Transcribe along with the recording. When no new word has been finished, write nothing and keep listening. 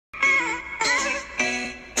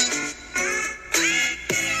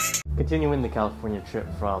Continuing the California trip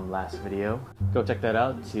from last video, go check that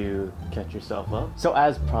out to catch yourself up. So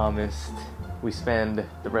as promised, we spend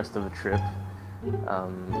the rest of the trip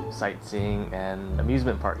sightseeing and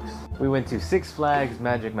amusement parks. We went to Six Flags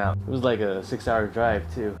Magic Mountain. It was like a 6-hour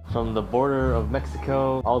drive too, from the border of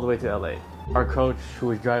Mexico all the way to LA. Our coach, who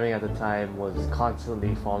was driving at the time, was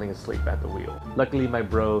constantly falling asleep at the wheel. Luckily, my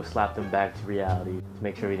bro slapped him back to reality to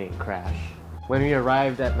make sure he didn't crash. When we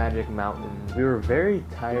arrived at Magic Mountain, we were very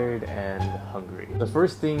tired and hungry. The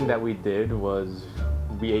first thing that we did was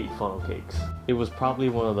we ate funnel cakes. It was probably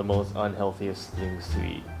one of the most unhealthiest things to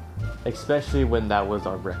eat, especially when that was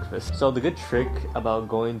our breakfast. So the good trick about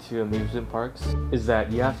going to amusement parks is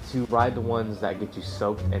that you have to ride the ones that get you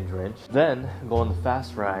soaked and drenched, then go on the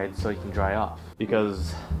fast ride so you can dry off,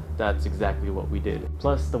 because that's exactly what we did.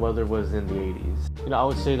 Plus the weather was in the 80s. You know, I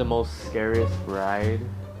would say the most scariest ride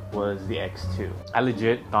was the X2. I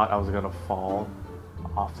legit thought I was gonna fall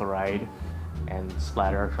off the ride and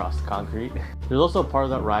splatter across the concrete. There's also a part of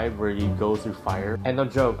that ride where you go through fire, and no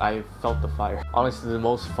joke, I felt the fire. Honestly, the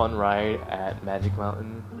most fun ride at Magic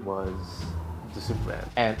Mountain was the Superman,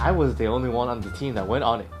 and I was the only one on the team that went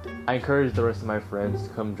on it. I encouraged the rest of my friends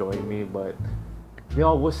to come join me, but they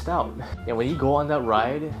all wussed out. And when you go on that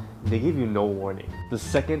ride, they give you no warning. The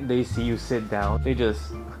second they see you sit down, they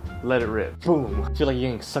just let it rip. Boom! I feel like you're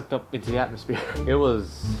getting sucked up into the atmosphere. It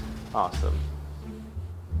was awesome.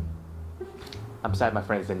 I'm sad my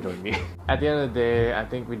friends didn't join me. At the end of the day, I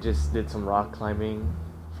think we just did some rock climbing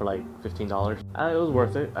for like $15. It was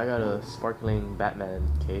worth it. I got a sparkling Batman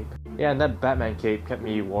cape. Yeah, and that Batman cape kept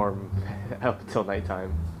me warm up until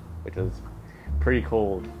nighttime, which was pretty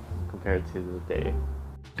cold compared to the day.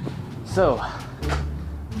 So,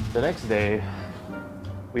 the next day,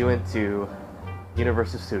 we went to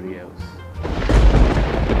Universal Studios.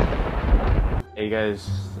 Hey guys,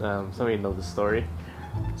 some of you know the story.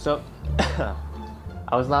 So,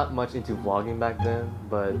 I was not much into vlogging back then,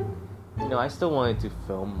 but you know, I still wanted to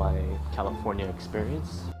film my California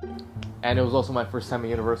experience. And it was also my first time at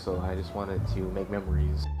Universal. I just wanted to make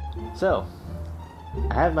memories. So,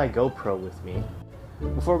 I had my GoPro with me.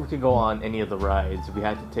 Before we could go on any of the rides, we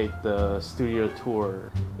had to take the studio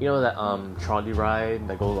tour. You know that trolley ride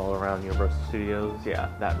that goes all around Universal Studios? Yeah,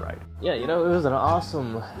 that ride. Yeah, you know, it was an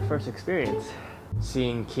awesome first experience.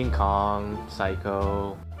 Seeing King Kong,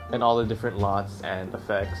 Psycho, and all the different lots and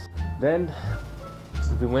effects. Then,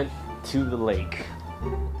 we went to the lake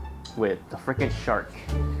with the freaking shark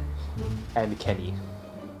and Kenny.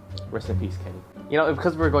 Rest in peace, Kenny. You know,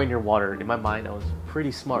 because we were going near water, in my mind I was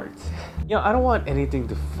pretty smart. You know, I don't want anything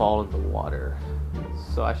to fall in the water,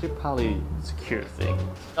 so I should probably secure things.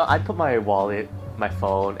 I put my wallet, my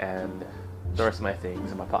phone, and the rest of my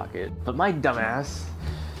things in my pocket. But my dumbass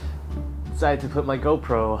decided to put my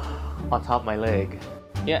GoPro on top of my leg.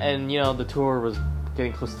 Yeah, and you know, the tour was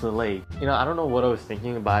getting close to the lake. You know, I don't know what I was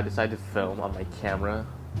thinking, but I decided to film on my camera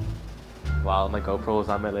while my GoPro was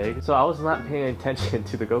on my leg. So I was not paying attention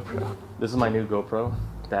to the GoPro. This is my new GoPro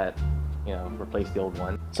that, you know, replaced the old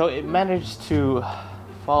one. So it managed to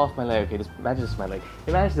fall off my leg. Okay, imagine this is my leg.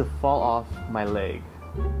 It managed to fall off my leg,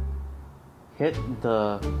 hit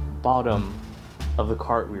the bottom of the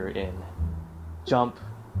cart we were in, jump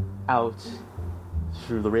out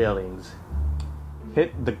through the railings,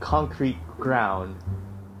 hit the concrete ground,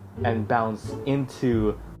 and bounce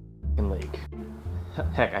into the lake.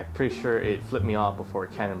 Heck, I'm pretty sure it flipped me off before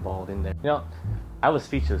it cannonballed in there. You know, I was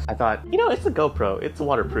speechless. I thought, you know, it's a GoPro, it's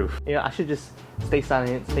waterproof. You know, I should just stay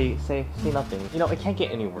silent, say nothing. You know, it can't get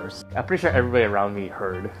any worse. I'm pretty sure everybody around me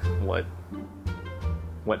heard what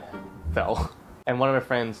fell. And one of my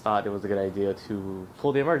friends thought it was a good idea to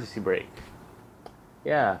pull the emergency brake.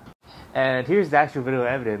 Yeah. And here's the actual video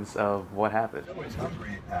evidence of what happened. It was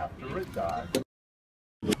hungry after it died.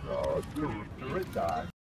 After it died.